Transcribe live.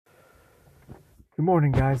Good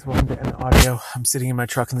morning, guys. Welcome to N Audio. I'm sitting in my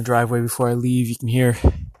truck in the driveway. Before I leave, you can hear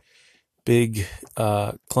big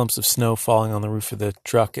clumps of snow falling on the roof of the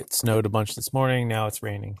truck. It snowed a bunch this morning. Now it's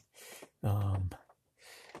raining. And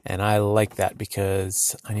I like that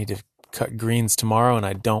because I need to cut greens tomorrow, and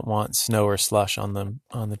I don't want snow or slush on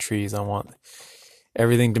the trees. I want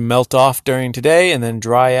everything to melt off during today and then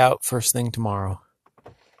dry out first thing tomorrow.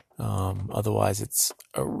 Otherwise, it's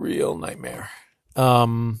a real nightmare.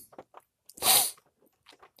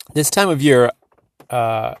 This time of year,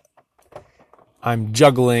 I'm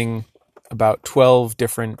juggling about 12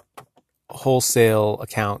 different wholesale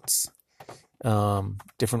accounts,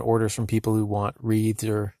 different orders from people who want wreaths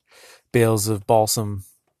or bales of balsam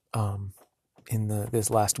in this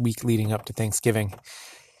last week leading up to Thanksgiving.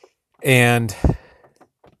 And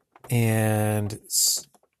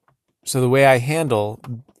so the way I handle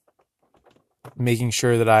making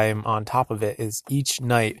sure that I am on top of it is each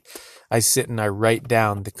night I sit and I write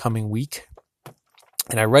down the coming week,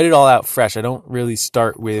 and I write it all out fresh. I don't really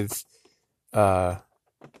start with that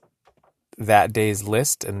day's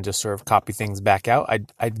list and just sort of copy things back out.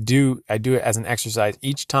 I do it as an exercise.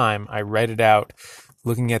 Each time I write it out,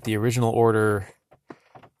 looking at the original order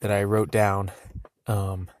that I wrote down,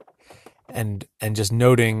 and just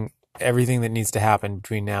noting everything that needs to happen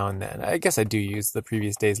between now and then. I guess I do use the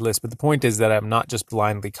previous day's list, but the point is that I'm not just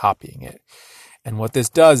blindly copying it. And what this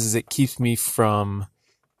does is it keeps me from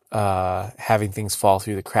having things fall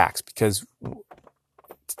through the cracks, because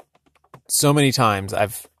so many times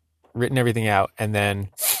I've written everything out and then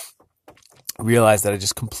realized that I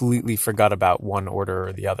just completely forgot about one order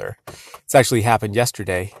or the other. It's actually happened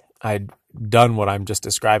yesterday. I'd done what I'm just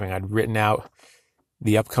describing. I'd written out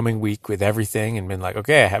the upcoming week with everything and been like,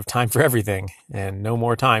 okay, I have time for everything and no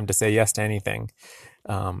more time to say yes to anything.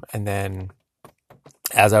 And then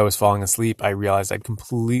as I was falling asleep, I realized I'd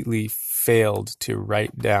completely failed to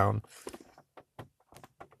write down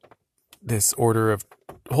this order of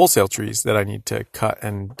wholesale trees that I need to cut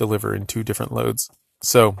and deliver in 2 different loads.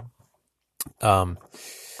 So I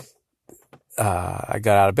got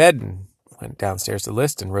out of bed and went downstairs to the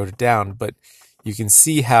list and wrote it down. But you can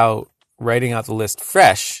see how writing out the list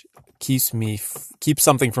fresh keeps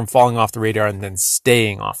something from falling off the radar and then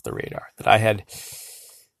staying off the radar. That I had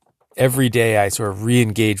every day, I sort of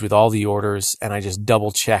re-engage with all the orders and I just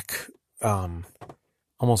double check,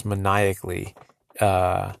 almost maniacally,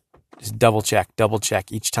 just double check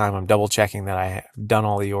each time. I'm double checking that I have done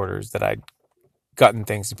all the orders, that I'd gotten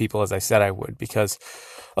things to people as I said I would, because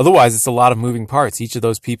otherwise it's a lot of moving parts. Each of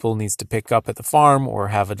those people needs to pick up at the farm or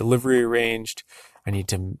have a delivery arranged. I need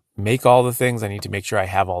to make all the things. I need to make sure I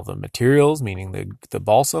have all the materials, meaning the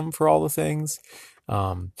balsam for all the things.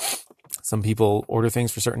 Some people order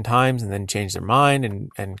things for certain times and then change their mind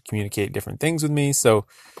and communicate different things with me. So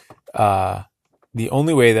the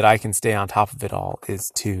only way that I can stay on top of it all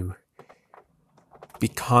is to be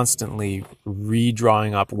constantly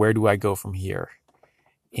redrawing up, where do I go from here?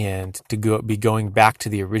 And to be going back to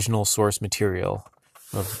the original source material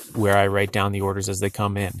of where I write down the orders as they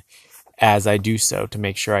come in, as I do so, to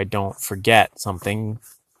make sure I don't forget something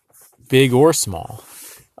big or small.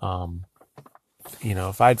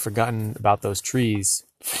 If I'd forgotten about those trees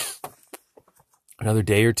another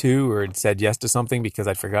day or two, or had said yes to something because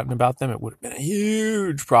I'd forgotten about them, it would have been a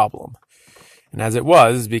huge problem. And as it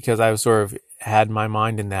was, because I was sort of had my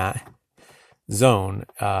mind in that zone,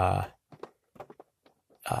 I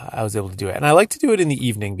was able to do it. And I like to do it in the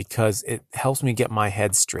evening because it helps me get my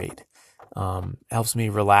head straight. Helps me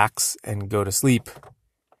relax and go to sleep,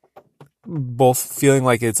 both feeling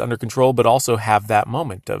like it's under control, but also have that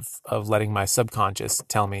moment of letting my subconscious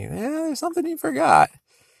tell me, there's something you forgot.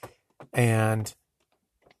 And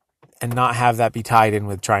not have that be tied in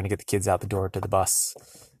with trying to get the kids out the door to the bus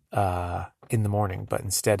in the morning, but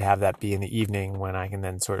instead have that be in the evening when I can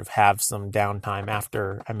then sort of have some downtime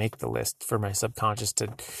after I make the list for my subconscious to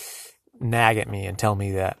nag at me and tell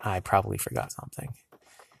me that I probably forgot something.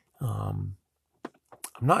 I'm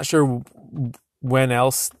not sure when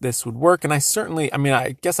else this would work, and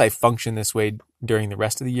I guess I function this way during the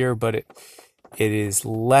rest of the year, but it is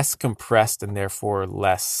less compressed and therefore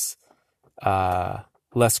less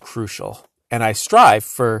crucial. And I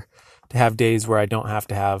strive to have days where I don't have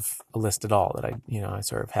to have a list at all, that I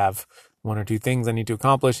sort of have 1 or 2 things I need to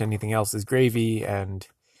accomplish. Anything else is gravy, and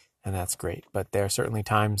that's great. But there are certainly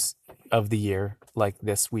times of the year, like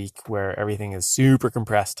this week, where everything is super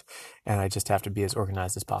compressed and I just have to be as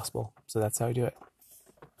organized as possible. So that's how I do it.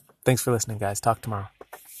 Thanks for listening, guys. Talk tomorrow.